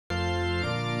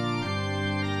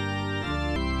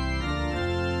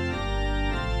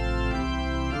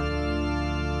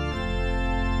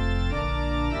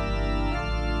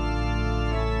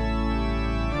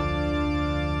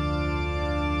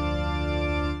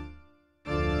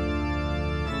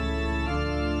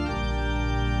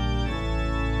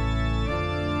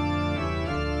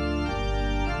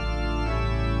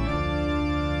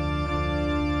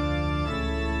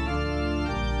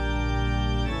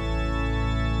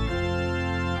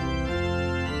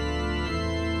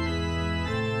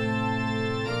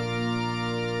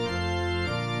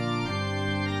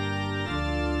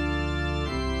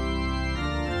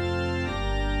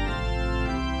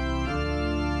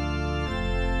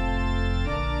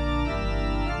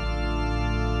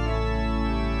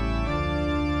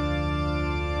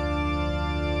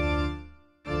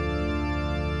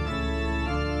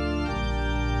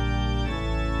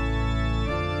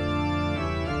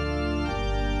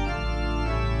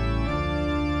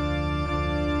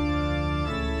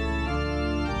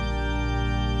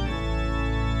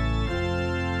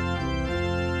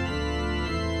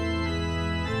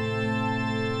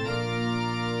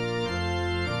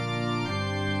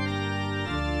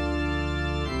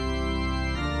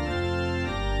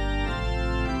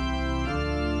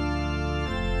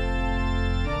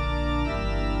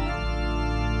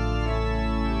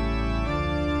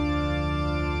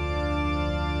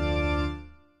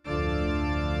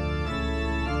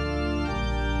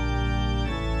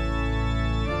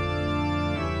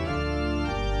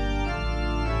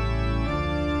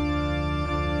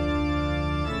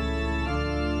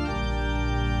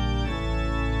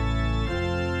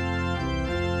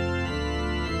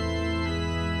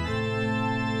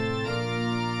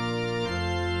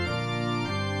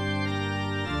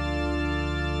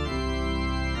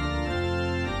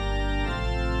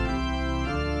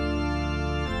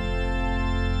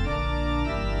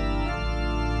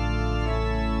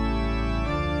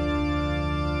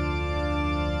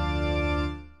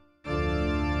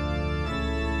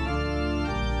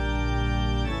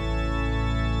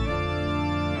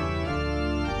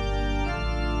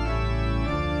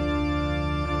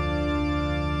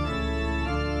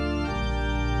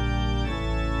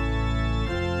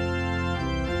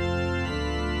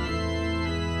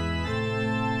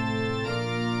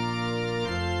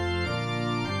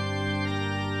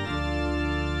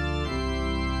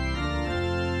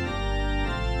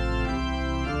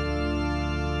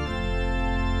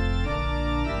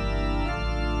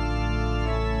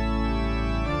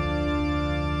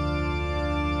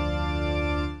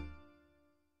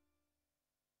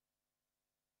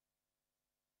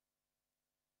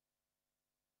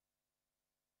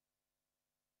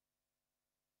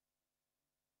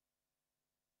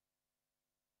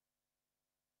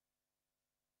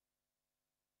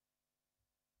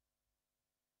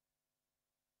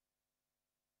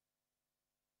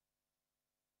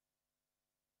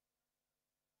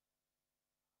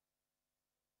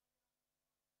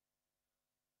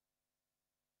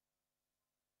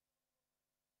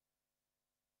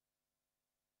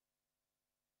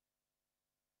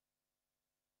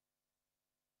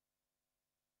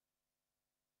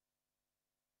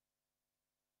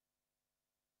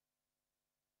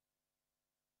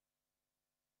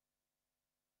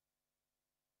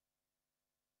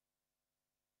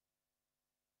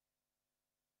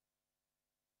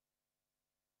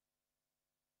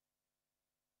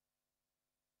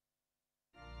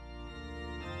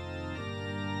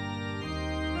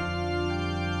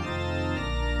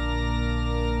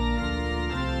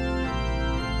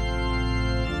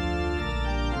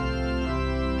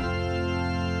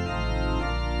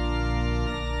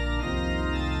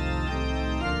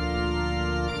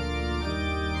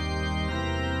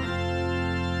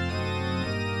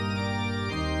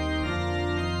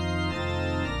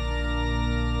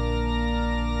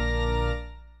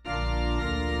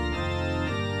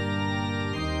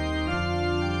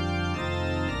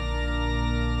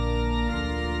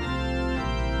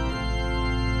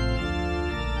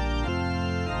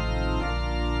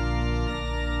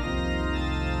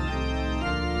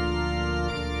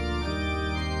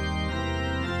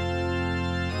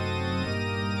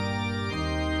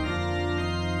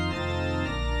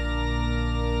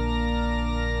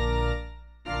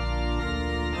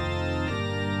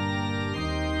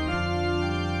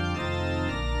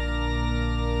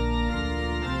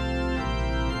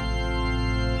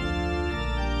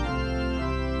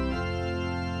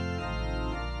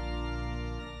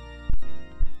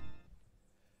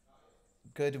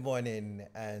Good morning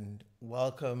and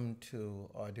welcome to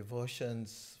our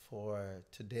devotions for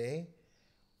today,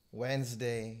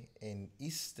 Wednesday in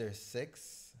Easter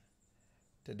 6.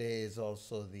 Today is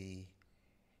also the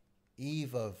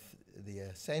eve of the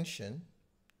Ascension.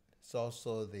 It's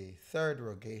also the third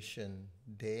rogation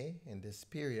day in this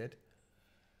period.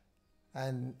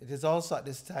 And it is also at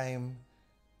this time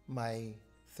my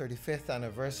 35th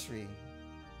anniversary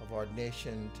of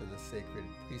ordination to the sacred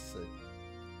priesthood.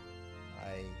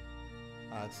 I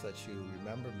ask that you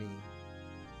remember me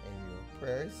in your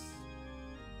prayers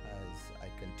as I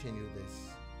continue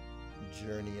this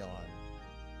journey on.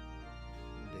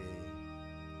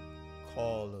 The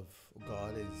call of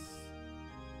God is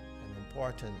an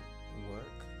important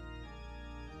work,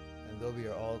 and though we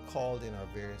are all called in our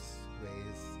various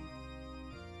ways,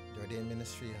 the ordained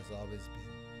ministry has always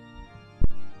been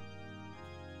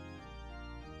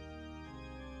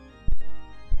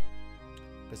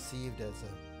perceived as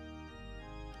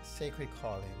a sacred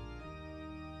calling.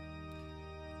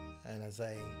 And as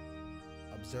I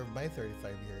observe my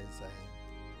 35 years,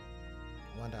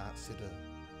 I want to ask you to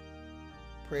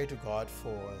pray to God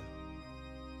for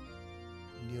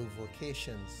new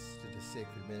vocations to the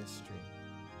sacred ministry,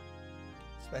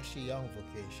 especially young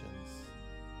vocations.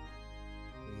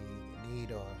 We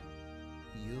need our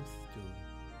youth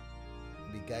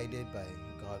to be guided by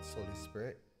God's Holy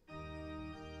Spirit,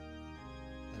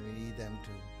 and we need them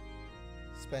to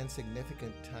spend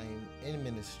significant time in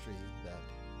ministry that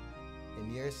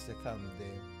in years to come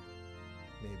they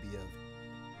may be of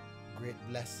great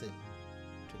blessing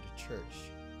to the church.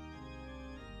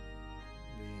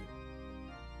 The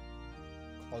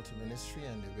call to ministry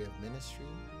and the way of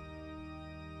ministry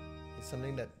is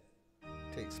something that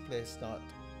takes place not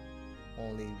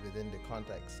only within the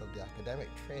context of the academic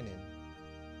training,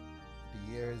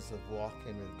 the years of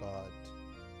walking with God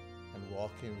and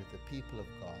walking with the people of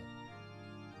God.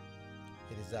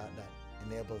 It is that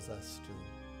enables us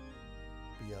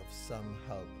to be of some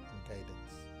help and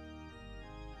guidance.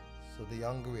 So the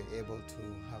younger we're able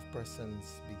to have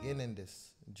persons beginning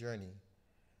this journey,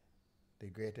 the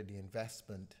greater the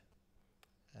investment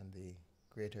and the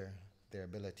greater their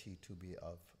ability to be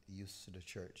of use to the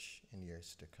church in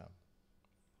years to come.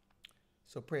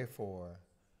 So pray for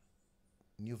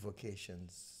new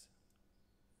vocations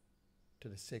to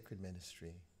the sacred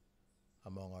ministry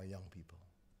among our young people.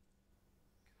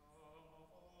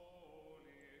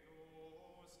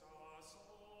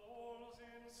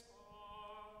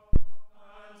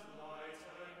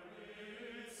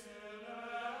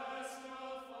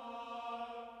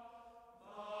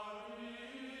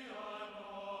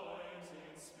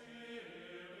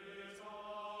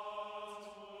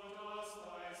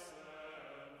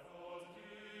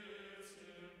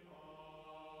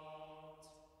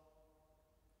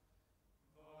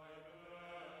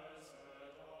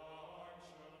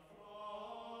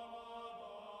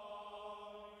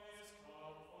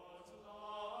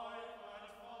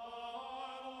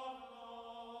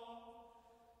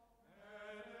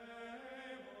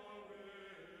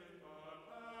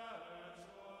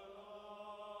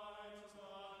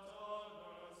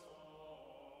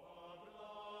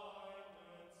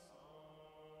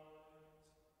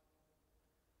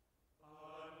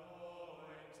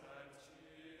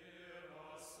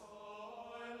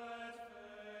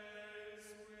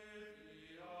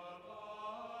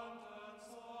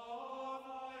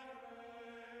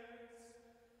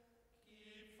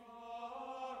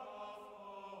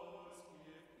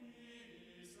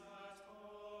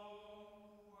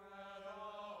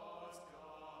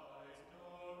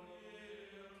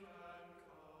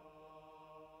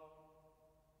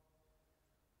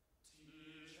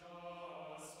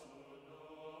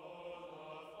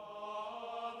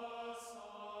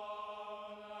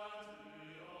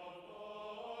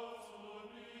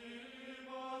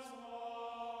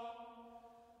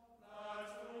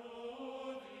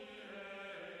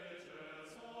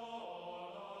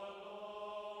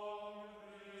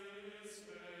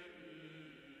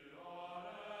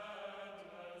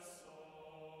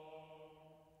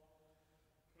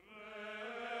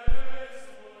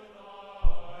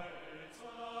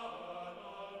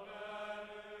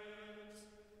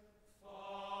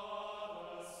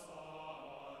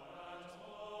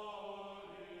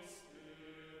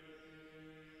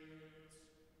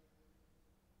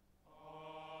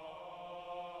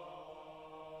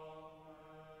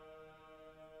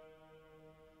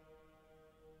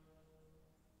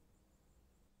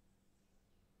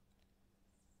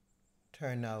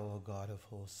 Turn now, O God of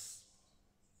hosts.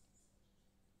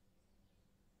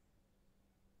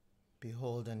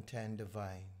 Behold and tend the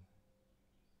vine.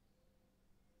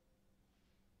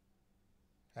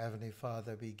 Heavenly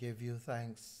Father, we give you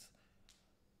thanks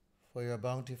for your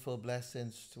bountiful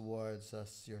blessings towards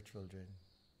us, your children.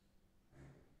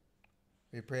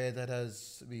 We pray that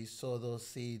as we sow those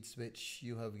seeds which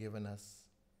you have given us,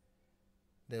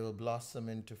 they will blossom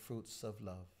into fruits of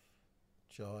love,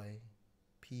 joy,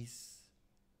 peace,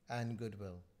 and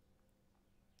goodwill.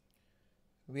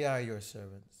 We are your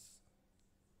servants.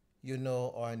 You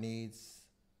know our needs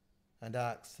and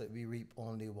ask that we reap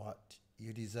only what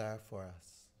you desire for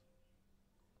us.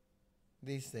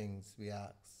 These things we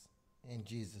ask in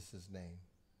Jesus' name.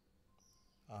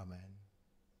 Amen.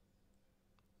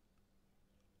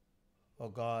 O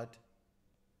God,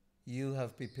 you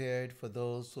have prepared for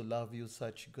those who love you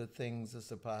such good things as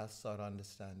surpass our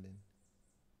understanding.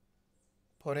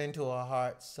 Pour into our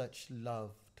hearts such love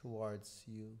towards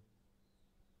you,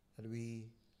 that we,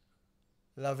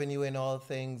 loving you in all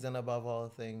things and above all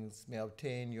things, may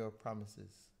obtain your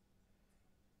promises,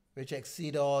 which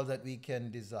exceed all that we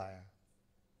can desire.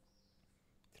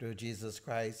 Through Jesus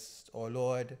Christ, our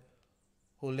Lord,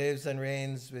 who lives and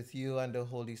reigns with you and the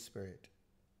Holy Spirit,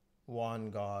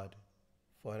 one God,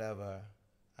 forever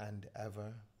and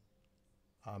ever.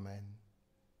 Amen.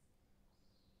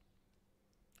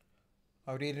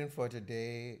 Our reading for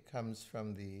today comes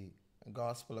from the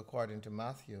Gospel according to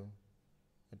Matthew,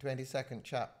 the 22nd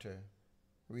chapter,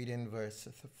 reading verse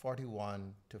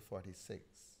 41 to 46.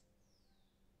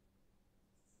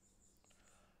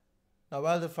 Now,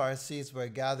 while the Pharisees were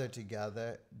gathered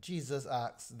together, Jesus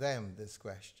asked them this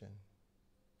question: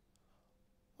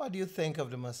 "What do you think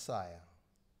of the Messiah?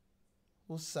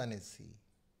 Whose son is he?"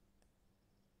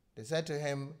 They said to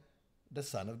him, "The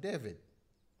son of David."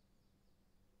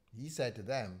 He said to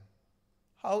them,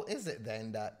 "How is it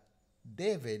then that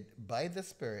David, by the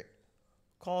Spirit,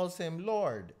 calls him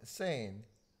Lord, saying,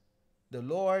 'The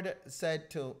Lord said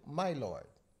to my Lord,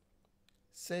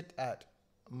 sit at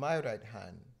my right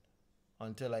hand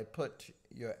until I put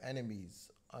your enemies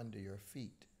under your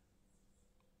feet'?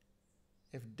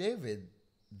 If David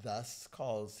thus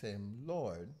calls him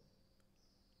Lord,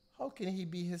 how can he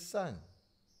be his son?"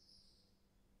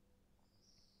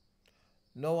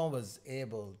 No one was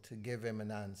able to give him an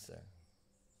answer,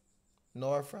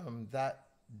 nor from that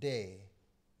day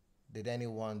did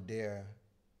anyone dare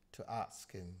to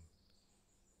ask him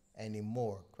any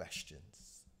more questions.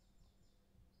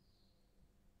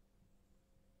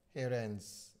 Here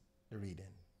ends the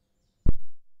reading.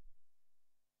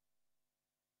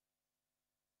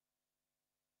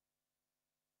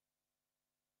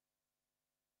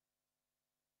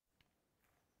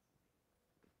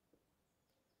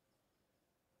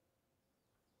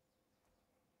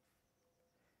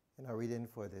 In our reading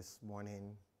for this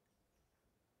morning,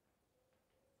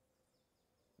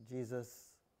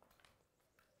 Jesus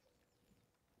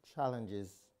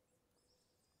challenges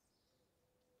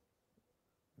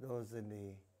those in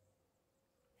the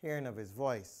hearing of his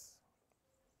voice.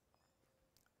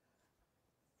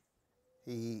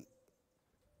 He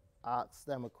asks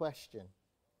them a question.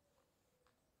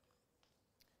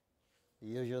 The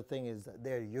usual thing is that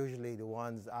they're usually the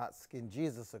ones asking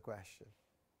Jesus a question.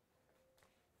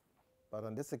 But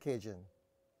on this occasion,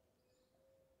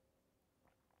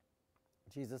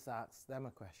 Jesus asks them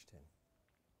a question.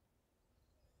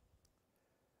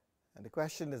 And the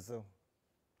question is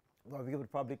what we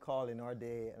would probably call in our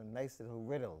day a nice little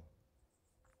riddle.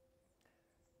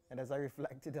 And as I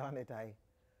reflected on it, I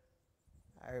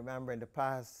remember in the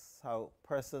past how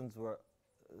persons were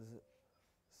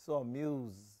so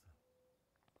amused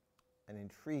and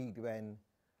intrigued when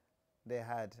they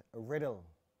had a riddle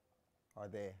or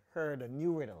they heard a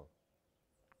new riddle.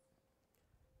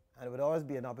 And it would always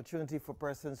be an opportunity for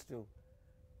persons to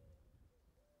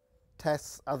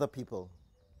test other people.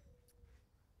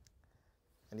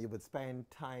 And you would spend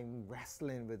time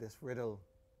wrestling with this riddle.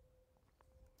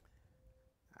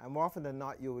 And more often than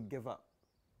not, you would give up.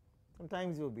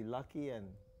 Sometimes you would be lucky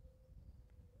and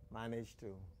manage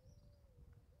to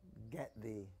get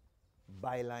the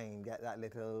byline, get that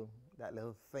little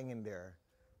thing in there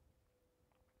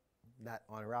that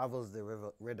unravels the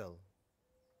riddle.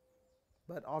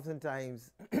 But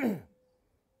oftentimes, it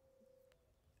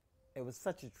was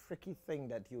such a tricky thing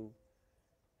that you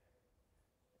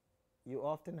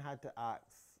often had to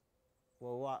ask,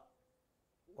 well,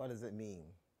 what does it mean?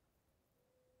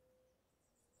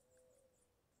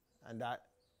 And that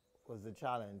was the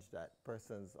challenge that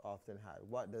persons often had.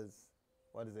 What does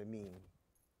it mean?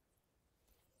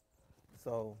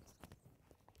 So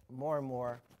more and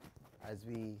more, as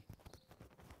we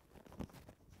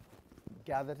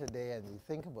gather today and we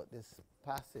think about this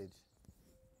passage,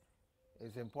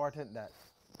 it's important that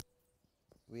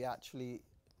we actually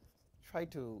try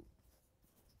to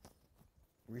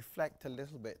reflect a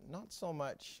little bit, not so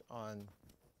much on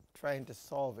trying to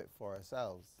solve it for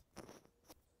ourselves,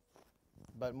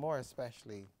 but more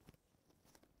especially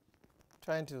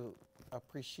trying to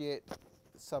appreciate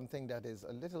something that is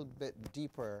a little bit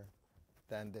deeper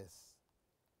than this.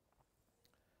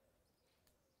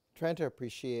 Trying to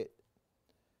appreciate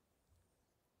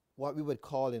what we would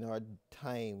call in our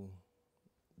time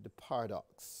the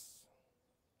paradox.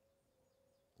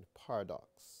 The paradox.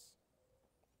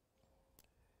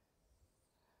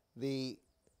 The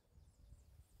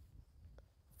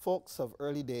folks of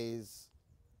early days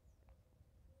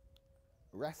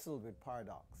wrestled with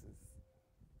paradoxes.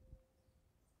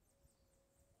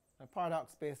 A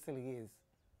paradox basically is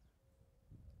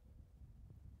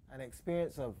an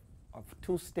experience of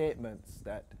two statements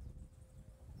that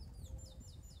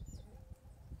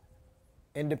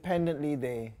independently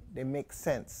they make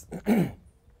sense.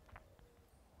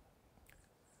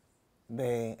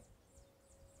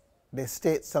 They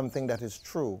state something that is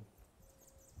true.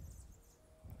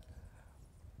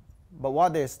 But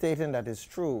what they're stating that is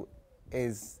true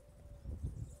is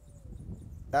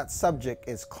that subject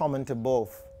is common to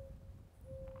both.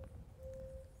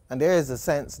 And there is a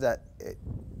sense that,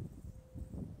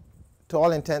 to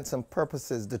all intents and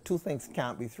purposes, the two things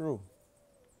can't be true.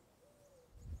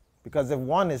 Because if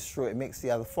one is true, it makes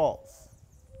the other false.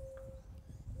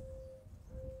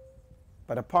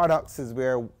 But a paradox is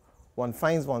where one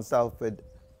finds oneself with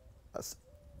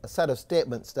a set of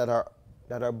statements that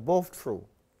are both true.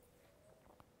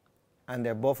 And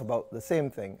they're both about the same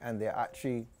thing, and they're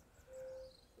actually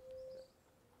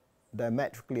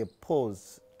diametrically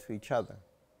opposed to each other.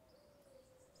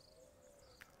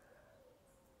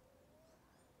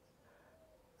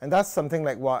 And that's something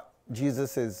like what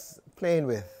Jesus is playing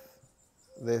with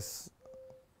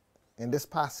in this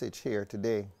passage here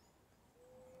today.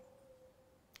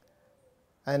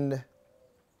 And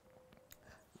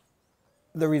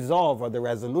the resolve or the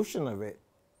resolution of it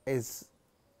is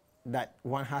that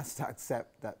one has to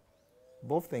accept that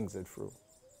both things are true.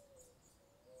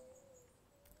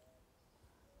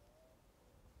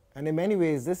 And in many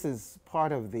ways, this is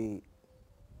part of the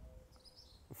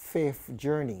faith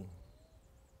journey.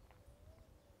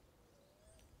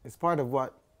 It's part of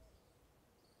what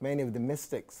many of the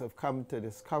mystics have come to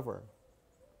discover.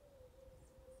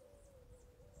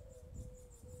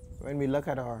 When we look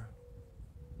at our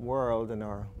world and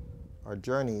our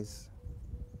journeys,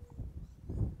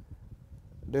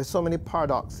 there's so many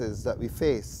paradoxes that we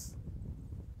face.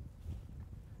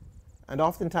 And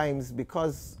oftentimes,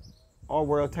 because our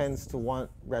world tends to want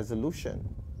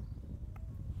resolution,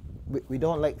 we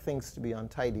don't like things to be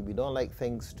untidy. We don't like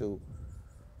things to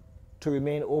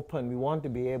remain open. We want to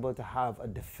be able to have a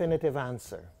definitive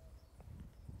answer.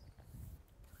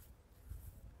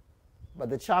 But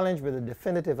the challenge with a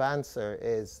definitive answer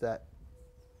is that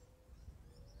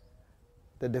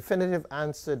the definitive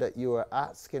answer that you are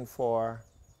asking for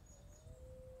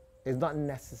is not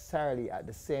necessarily at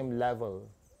the same level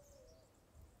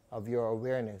of your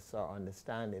awareness or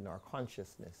understanding or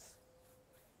consciousness.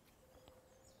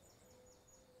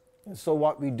 And so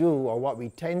what we do, or what we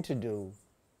tend to do,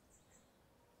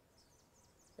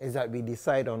 is that we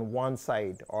decide on one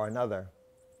side or another.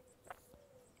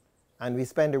 And we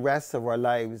spend the rest of our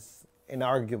lives in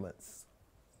arguments,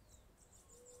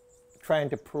 trying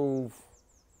to prove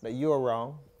that you're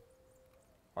wrong,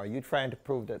 or you trying to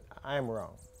prove that I'm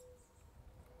wrong.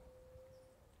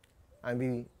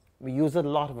 And we use a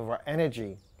lot of our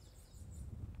energy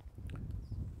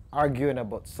arguing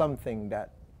about something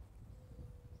that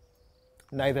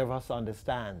neither of us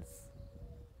understands.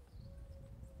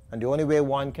 And the only way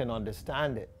one can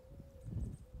understand it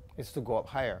is to go up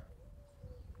higher.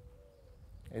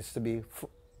 Is to be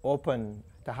open,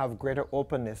 to have greater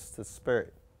openness to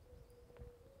spirit.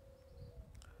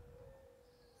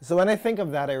 So when I think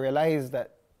of that, I realize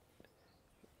that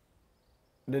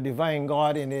the divine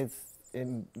God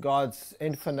in God's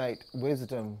infinite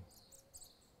wisdom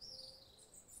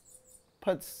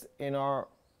puts in our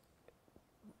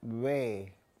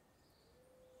way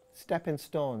stepping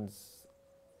stones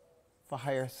for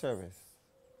higher service.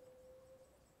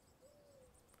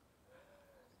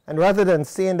 And rather than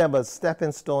seeing them as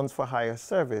stepping stones for higher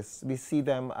service, we see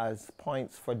them as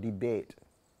points for debate.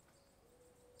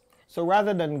 So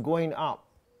rather than going up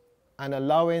and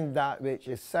allowing that which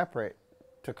is separate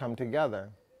to come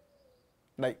together,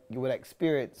 like you would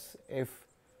experience if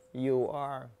you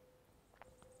are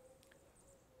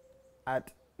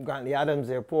at Grantley Adams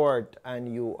Airport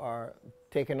and you are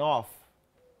taking off.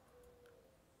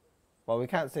 Well, we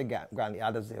can't say Grantley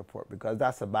Adams Airport because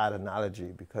that's a bad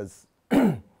analogy, because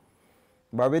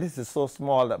Barbados is so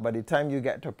small that by the time you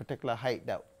get to a particular height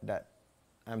that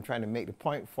I'm trying to make the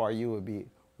point for, you will be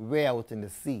way out in the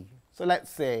sea. So let's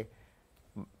say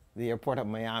the airport of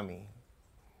Miami,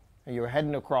 and you're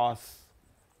heading across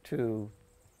to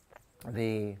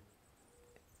the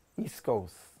East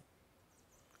Coast,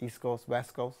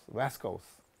 West Coast.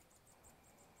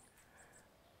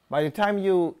 By the time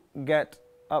you get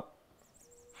up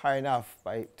high enough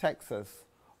by Texas,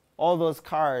 all those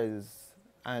cars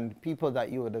and people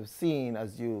that you would have seen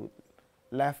as you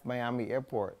left Miami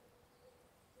Airport,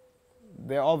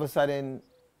 they're all of a sudden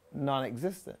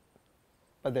non-existent,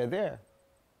 but they're there.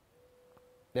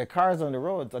 There are cars on the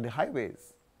roads, on the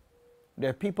highways. There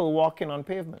are people walking on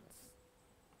pavements.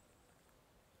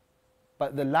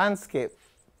 But the landscape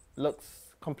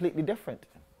looks completely different.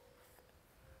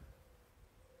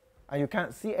 And you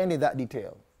can't see any of that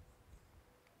detail,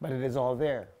 but it is all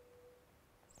there.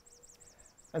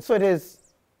 And so it is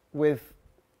with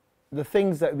the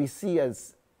things that we see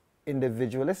as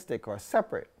individualistic or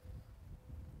separate,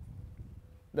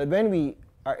 that when we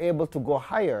are able to go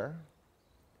higher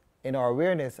in our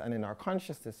awareness and in our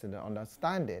consciousness and our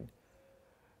understanding,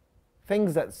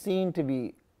 things that seem to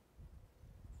be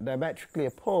diametrically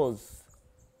opposed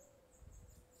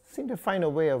seem to find a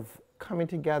way of coming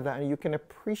together, and you can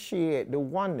appreciate the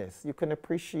oneness. You can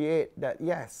appreciate that,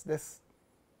 yes,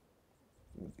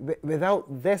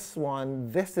 without this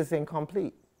one, this is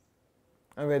incomplete.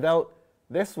 And without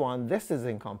this one, this is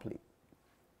incomplete.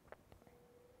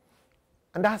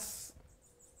 And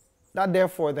that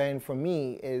therefore then for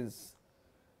me is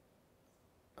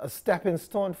a stepping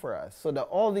stone for us, so that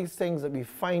all these things that we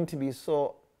find to be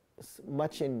so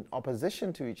much in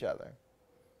opposition to each other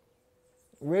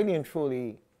really and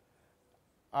truly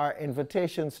are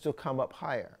invitations to come up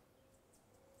higher.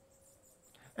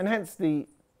 And hence the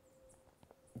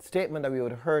statement that we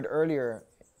would have heard earlier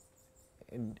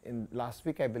in last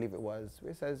week, I believe it was,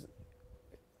 where it says,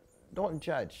 don't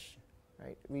judge,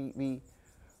 right? We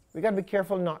got to be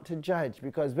careful not to judge,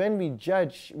 because when we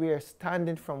judge, we are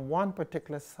standing from one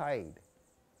particular side,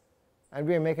 and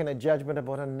we are making a judgment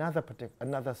about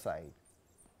another side.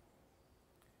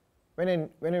 When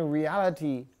in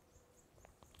reality,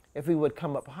 if we would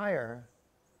come up higher,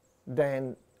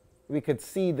 then we could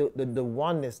see the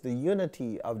oneness, the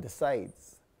unity of the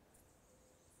sides.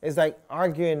 It's like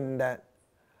arguing that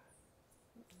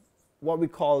what we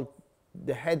call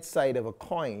the head side of a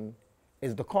coin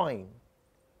is the coin.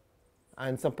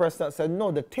 And some person that said,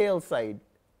 no, the tail side,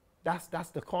 that's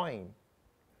the coin.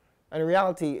 And in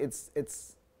reality, it's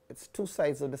two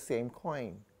sides of the same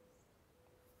coin.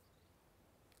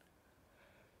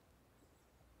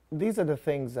 These are the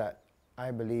things that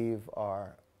I believe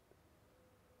are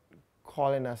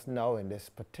calling us now in this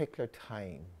particular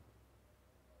time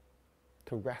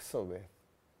to wrestle with.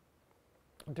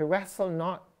 To wrestle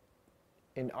not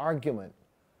in argument,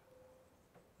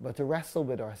 but to wrestle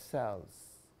with ourselves,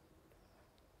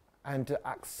 and to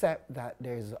accept that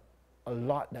there's a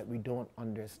lot that we don't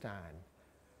understand.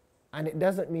 And it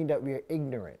doesn't mean that we are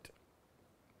ignorant,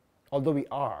 although we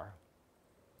are,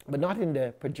 but not in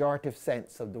the pejorative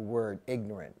sense of the word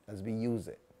ignorant as we use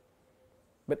it,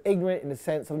 but ignorant in the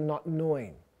sense of not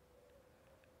knowing.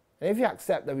 And if you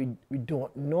accept that we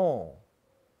don't know,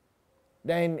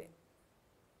 then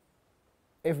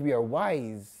if we are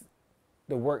wise,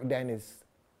 the work then is,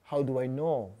 how do I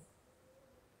know?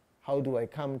 How do I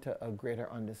come to a greater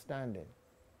understanding?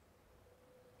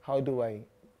 How do I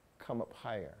come up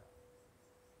higher?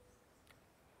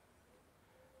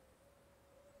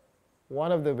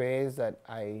 One of the ways that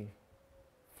I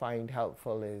find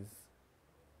helpful is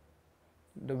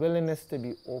the willingness to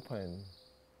be open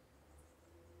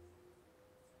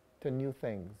to new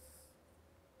things.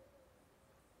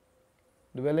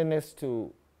 The willingness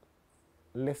to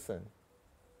listen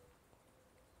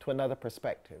to another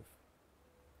perspective.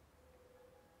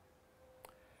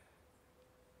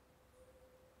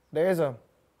 There is a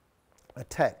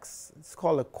text, it's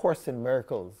called A Course in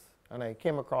Miracles, and I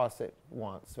came across it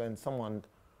once when someone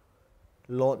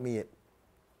loaned me it.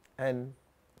 And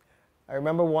I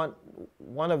remember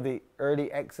one of the early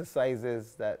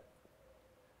exercises that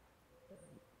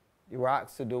you were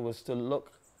asked to do was to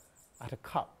look at a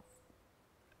cup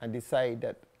and decide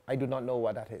that I do not know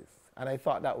what that is. And I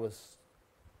thought that was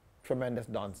tremendous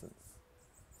nonsense.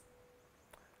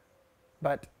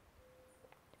 But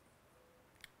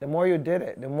the more you did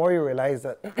it, the more you realize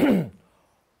that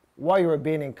what you were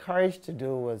being encouraged to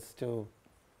do was to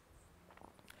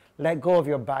let go of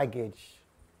your baggage.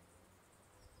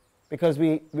 Because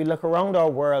we look around our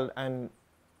world and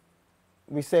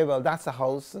we say, well, that's a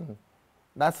house, and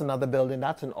That's another building,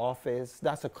 that's an office,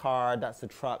 that's a car, that's a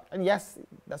truck. And yes,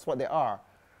 that's what they are.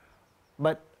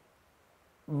 But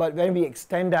when we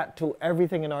extend that to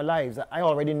everything in our lives, I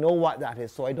already know what that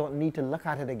is, so I don't need to look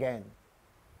at it again.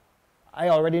 I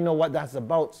already know what that's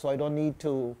about, so I don't need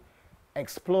to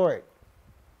explore it.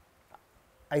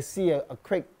 I see a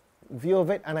quick view of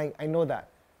it, and I know that.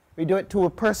 We do it to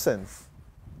persons.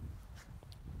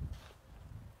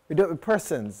 We do it with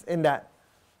persons in that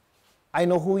I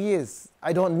know who he is.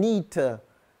 I don't need to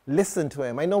listen to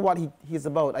him. I know what he's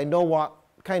about. I know what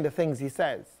kind of things he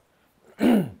says.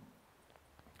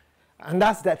 And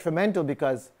that's detrimental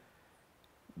because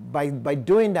by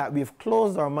doing that, we've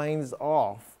closed our minds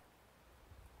off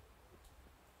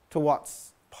to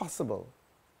what's possible.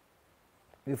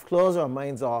 We've closed our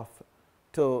minds off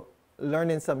to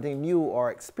learning something new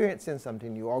or experiencing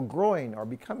something new or growing or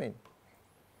becoming.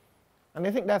 And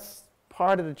I think that's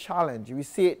part of the challenge. We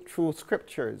see it through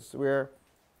scriptures where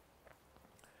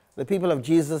the people of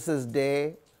Jesus'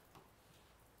 day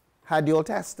had the Old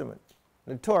Testament,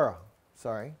 the Torah,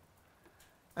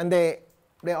 and they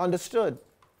understood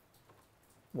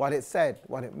what it said,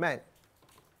 what it meant.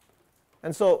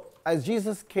 And so as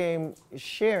Jesus came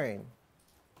sharing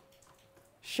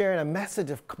a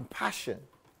message of compassion,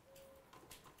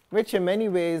 which in many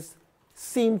ways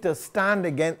seemed to stand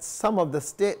against some of the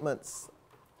statements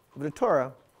of the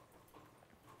Torah,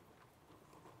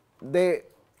 we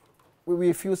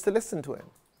refused to listen to him.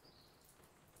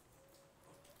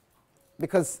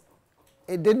 Because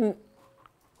it didn't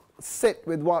sit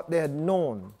with what they had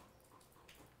known.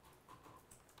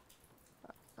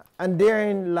 And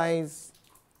therein lies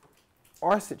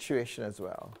our situation as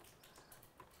well.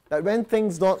 That when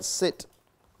things don't sit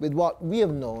with what we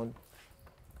have known,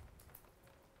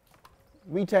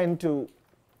 we tend to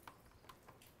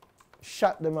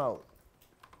shut them out.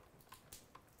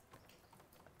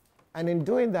 And in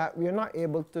doing that, we are not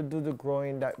able to do the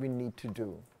growing that we need to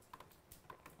do.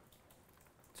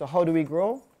 So how do we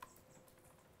grow?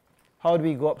 How do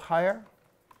we go up higher?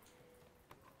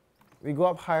 We go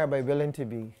up higher by willing to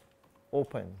be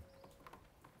open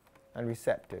and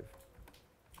receptive.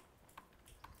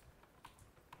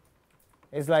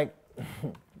 It's like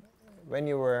when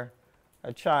you were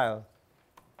a child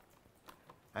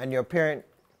and your parent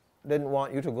didn't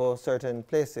want you to go certain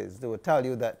places. They would tell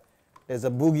you that there's a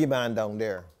boogeyman down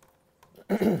there.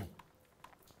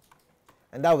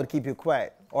 And that would keep you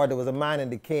quiet. Or there was a man in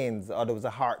the canes, or there was a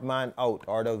heart man out,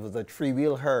 or there was a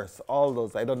three-wheel hearse. All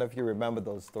those, I don't know if you remember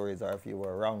those stories or if you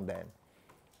were around then.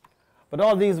 But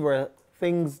all these were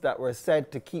things that were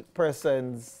said to keep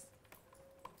persons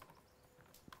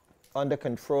under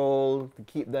control, to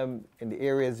keep them in the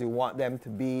areas you want them to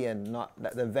be and not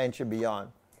let them venture beyond.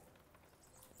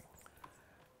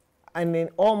 And in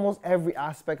almost every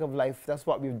aspect of life, that's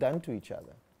what we've done to each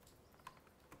other.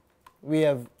 We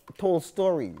have told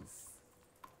stories.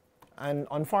 And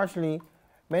unfortunately,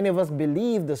 many of us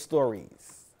believe the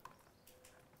stories.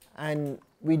 And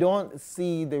we don't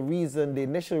see the reason, the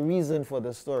initial reason for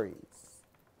the stories.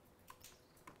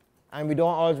 And we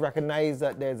don't always recognize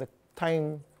that there's a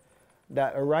time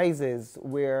that arises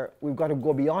where we've got to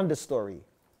go beyond the story.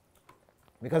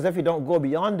 Because if we don't go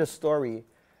beyond the story,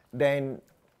 then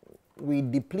we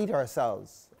deplete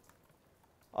ourselves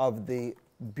of the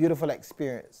beautiful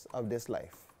experience of this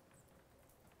life.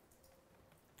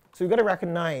 So we've got to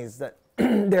recognize that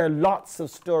there are lots of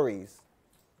stories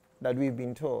that we've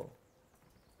been told.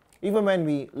 Even when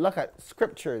we look at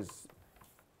scriptures,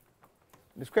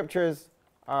 the scriptures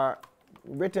are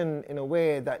written in a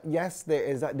way that, yes, there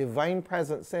is that divine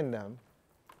presence in them,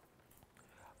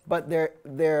 but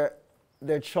their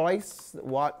choice,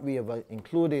 what we have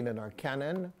included in our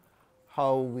canon,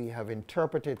 how we have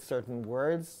interpreted certain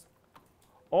words,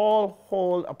 all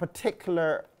hold a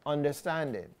particular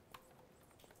understanding.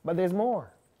 But there's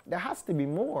more. There has to be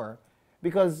more,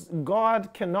 because God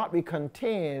cannot be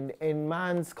contained in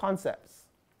man's concepts.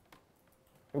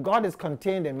 If God is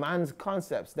contained in man's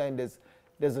concepts, then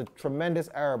there's a tremendous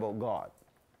error about God.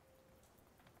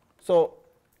 So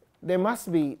there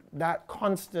must be that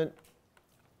constant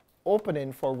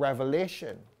opening for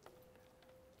revelation.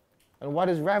 And what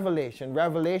is revelation?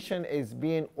 Revelation is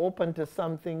being open to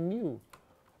something new,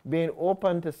 being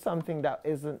open to something that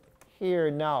isn't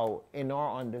here now in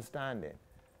our understanding.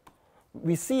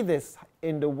 We see this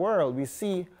in the world. We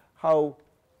see how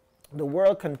the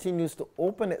world continues to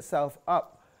open itself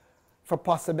up for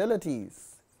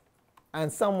possibilities.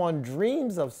 And someone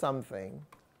dreams of something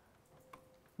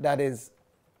that is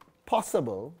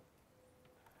possible,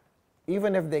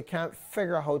 even if they can't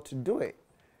figure out how to do it.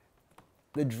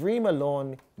 The dream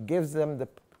alone gives them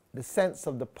the sense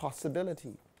of the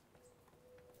possibility.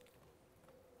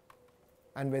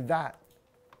 And with that,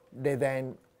 they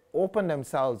then open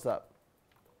themselves up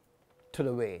to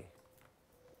the way.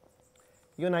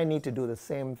 You and I need to do the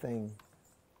same thing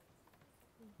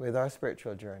with our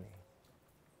spiritual journey.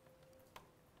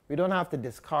 We don't have to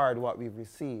discard what we've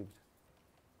received,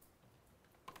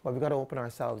 but we've got to open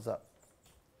ourselves up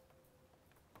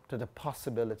to the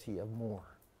possibility of more.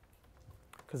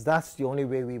 Because that's the only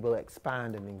way we will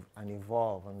expand and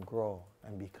evolve and grow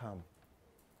and become.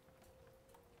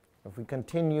 If we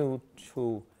continue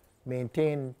to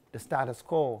maintain the status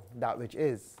quo, that which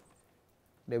is,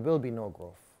 there will be no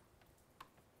growth.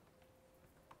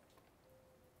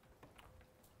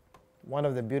 One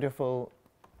of the beautiful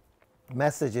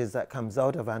messages that comes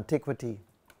out of antiquity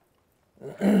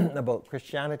about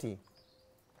Christianity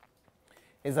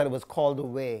is that it was called the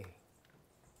way,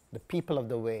 the people of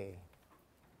the way.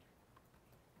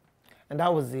 And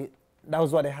that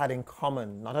was what they had in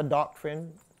common, not a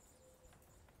doctrine,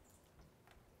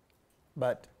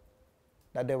 but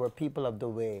that they were people of the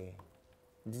way.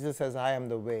 Jesus says, I am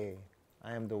the way,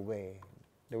 I am the way.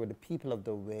 They were the people of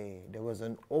the way. There was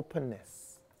an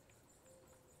openness,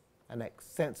 a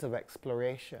sense of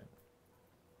exploration.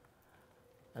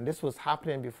 And this was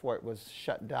happening before it was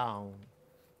shut down.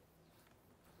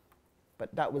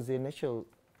 But that was the initial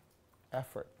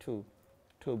effort to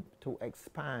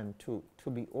expand, to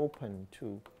be open,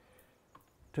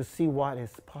 to see what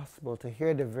is possible, to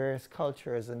hear the various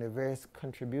cultures and the various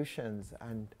contributions,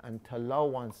 and to allow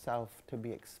oneself to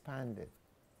be expanded.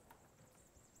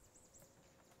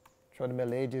 Throughout the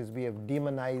Middle Ages, we have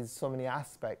demonized so many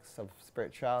aspects of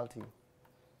spirituality.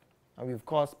 And we've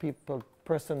caused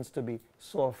persons to be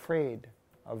so afraid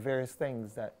of various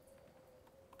things that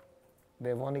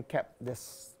they've only kept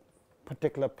this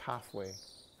particular pathway.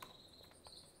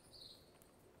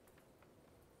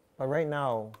 But right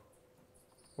now,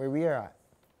 where we are at,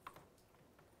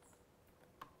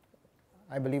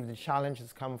 I believe the challenge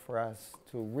has come for us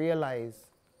to realize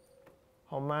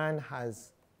how man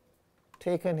has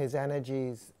taken his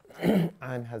energies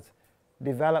and has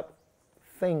developed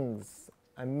things,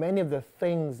 and many of the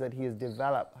things that he has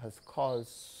developed has caused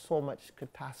so much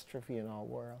catastrophe in our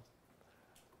world.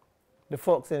 The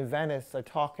folks in Venice are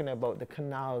talking about the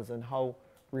canals and how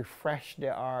refreshed they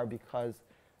are because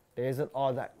there isn't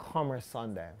all that commerce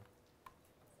on them.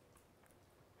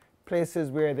 Places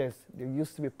where there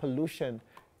used to be pollution,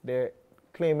 they're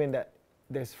claiming that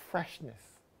there's freshness.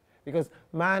 Because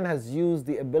man has used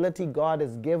the ability God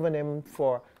has given him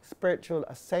for spiritual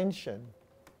ascension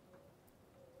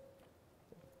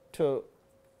to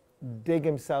dig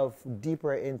himself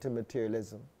deeper into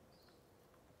materialism.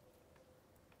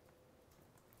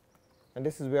 And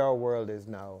this is where our world is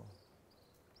now.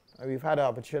 And we've had the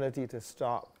opportunity to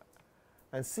stop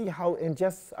and see how in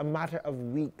just a matter of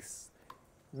weeks,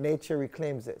 nature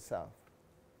reclaims itself.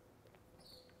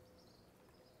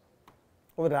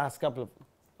 Over the last couple of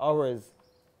hours,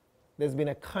 there's been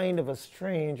a kind of a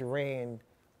strange rain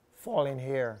falling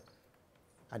here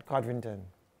at Codrington.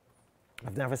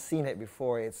 I've never seen it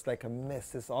before. It's like a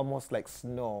mist. It's almost like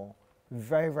snow.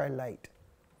 Very, very light.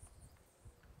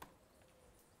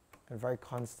 And very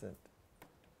constant.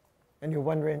 And you're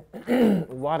wondering,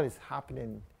 what is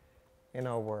happening in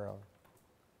our world?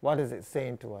 What is it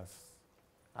saying to us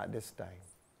at this time?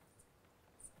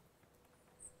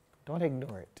 Don't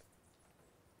ignore it.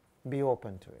 Be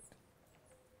open to it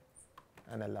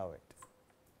and allow it.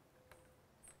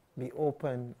 Be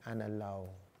open and allow.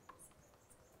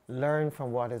 Learn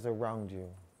from what is around you.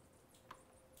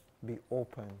 Be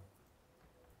open.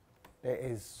 There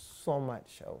is so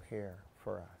much out here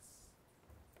for us.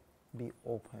 Be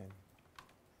open.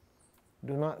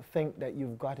 Do not think that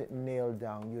you've got it nailed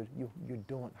down. You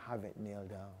don't have it nailed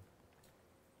down.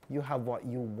 You have what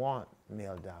you want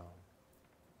nailed down.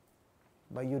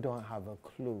 But you don't have a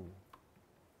clue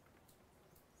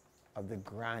of the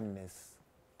grandness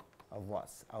of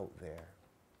what's out there.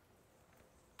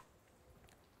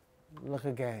 Look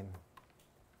again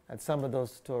at some of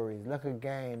those stories. Look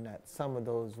again at some of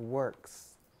those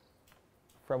works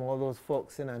from all those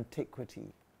folks in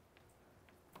antiquity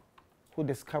who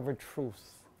discovered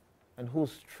truths and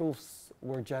whose truths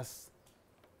were just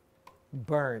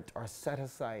burnt or set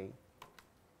aside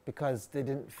because they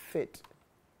didn't fit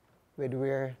with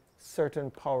where certain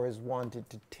powers wanted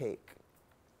to take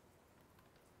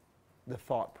the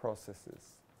thought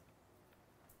processes.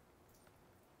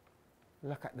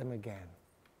 Look at them again.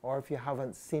 Or if you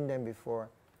haven't seen them before,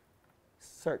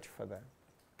 search for them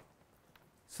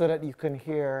so that you can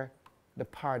hear the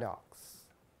paradox,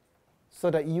 so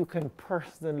that you can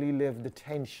personally live the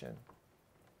tension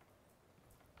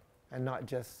and not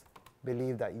just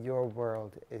believe that your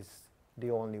world is the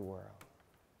only world.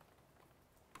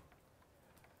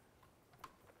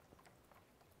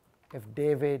 If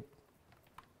David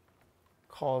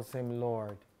calls him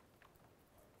Lord,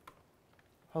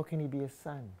 how can he be a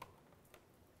son?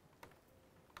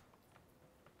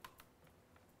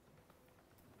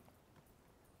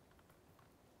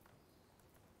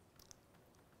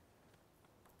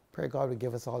 Pray God would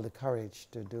give us all the courage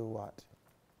to do what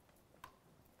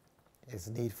is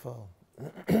needful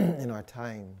in our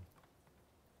time,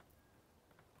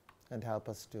 and help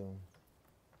us to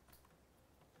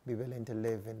be willing to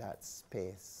live in that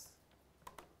space,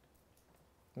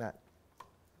 that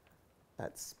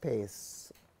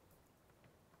space,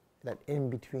 that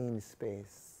in-between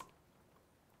space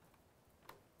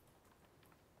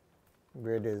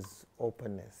where there's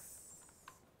openness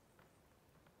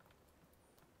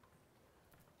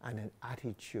and an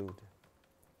attitude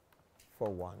for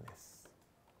oneness.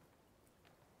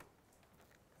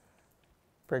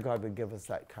 Pray God would give us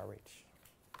that courage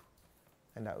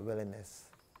and that willingness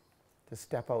to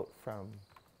step out from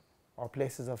our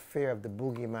places of fear of the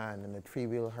boogeyman and the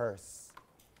three-wheel hearse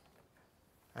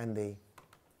and the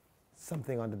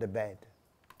something under the bed,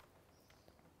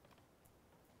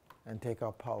 and take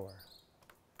our power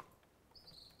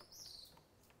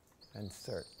and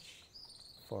search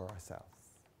for ourselves.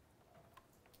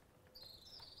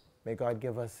 May God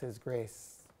give us His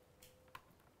grace.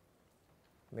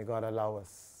 May God allow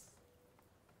us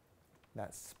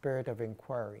that spirit of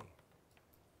inquiry,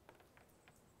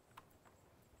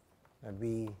 that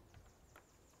we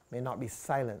may not be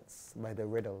silenced by the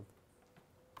riddle,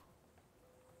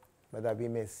 but that we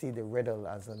may see the riddle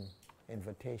as an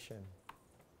invitation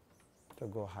to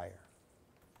go higher.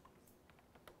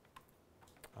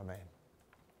 Amen.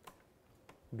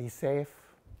 Be safe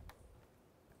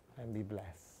and be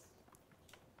blessed.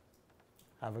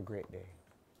 Have a great day.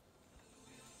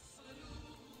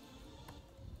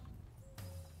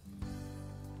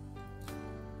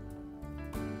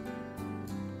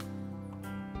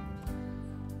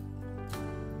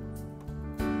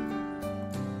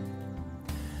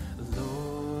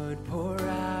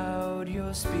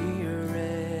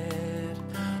 Spirit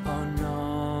on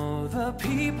all the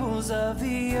peoples of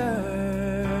the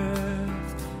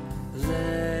earth.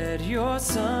 Let your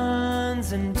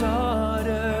sons and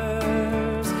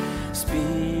daughters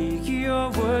speak your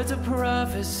words of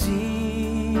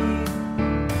prophecy.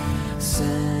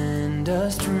 Send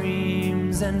us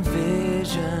dreams and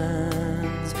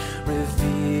visions.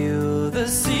 Reveal the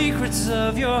secrets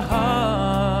of your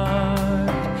heart.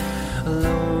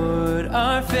 Lord,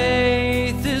 our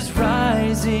faith is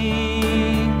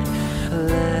rising.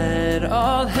 Let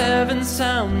all heaven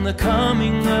sound the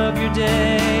coming of your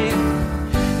day.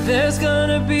 There's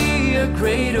gonna be a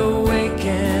great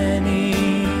awakening.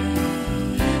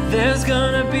 There's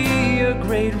gonna be a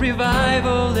great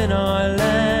revival in our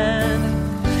land.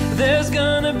 There's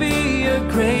gonna be a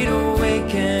great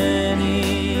awakening,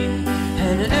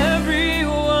 and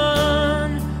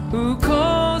everyone who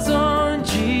calls on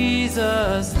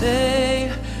Jesus,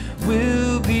 they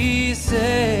will be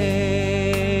saved.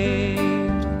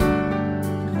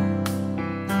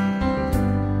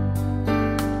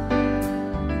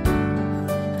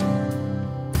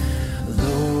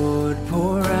 Lord,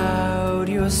 pour out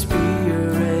your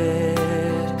Spirit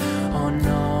on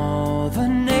all the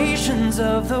nations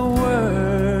of the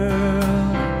world.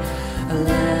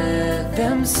 Let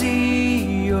them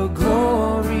see your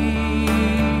glory.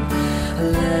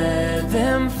 Let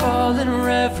them fall in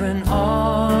reverent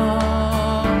awe.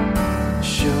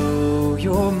 Show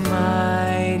your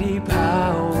mighty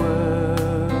power.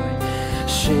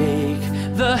 Shake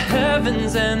the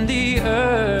heavens and the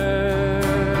earth.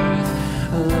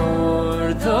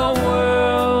 Lord, the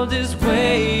world is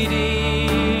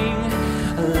waiting.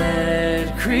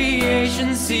 Let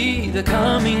creation see the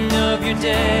coming of your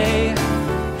day.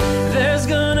 There's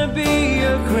gonna be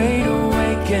a great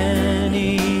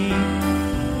awakening.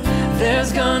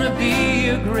 There's gonna be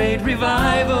a great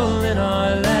revival in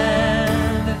our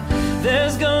land.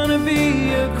 There's gonna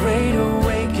be a great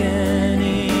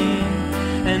awakening,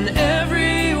 and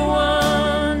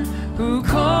everyone who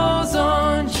calls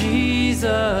on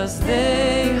Jesus,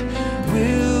 they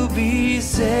will be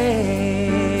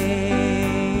saved.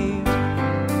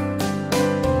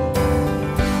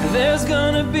 There's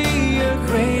gonna be a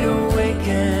great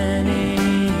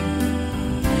awakening.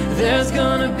 There's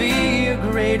gonna be a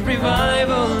great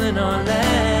revival in our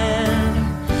land.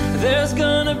 There's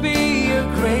gonna be a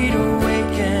great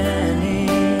awakening,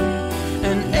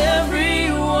 and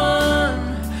everyone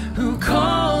who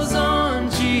calls on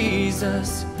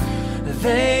Jesus,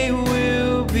 they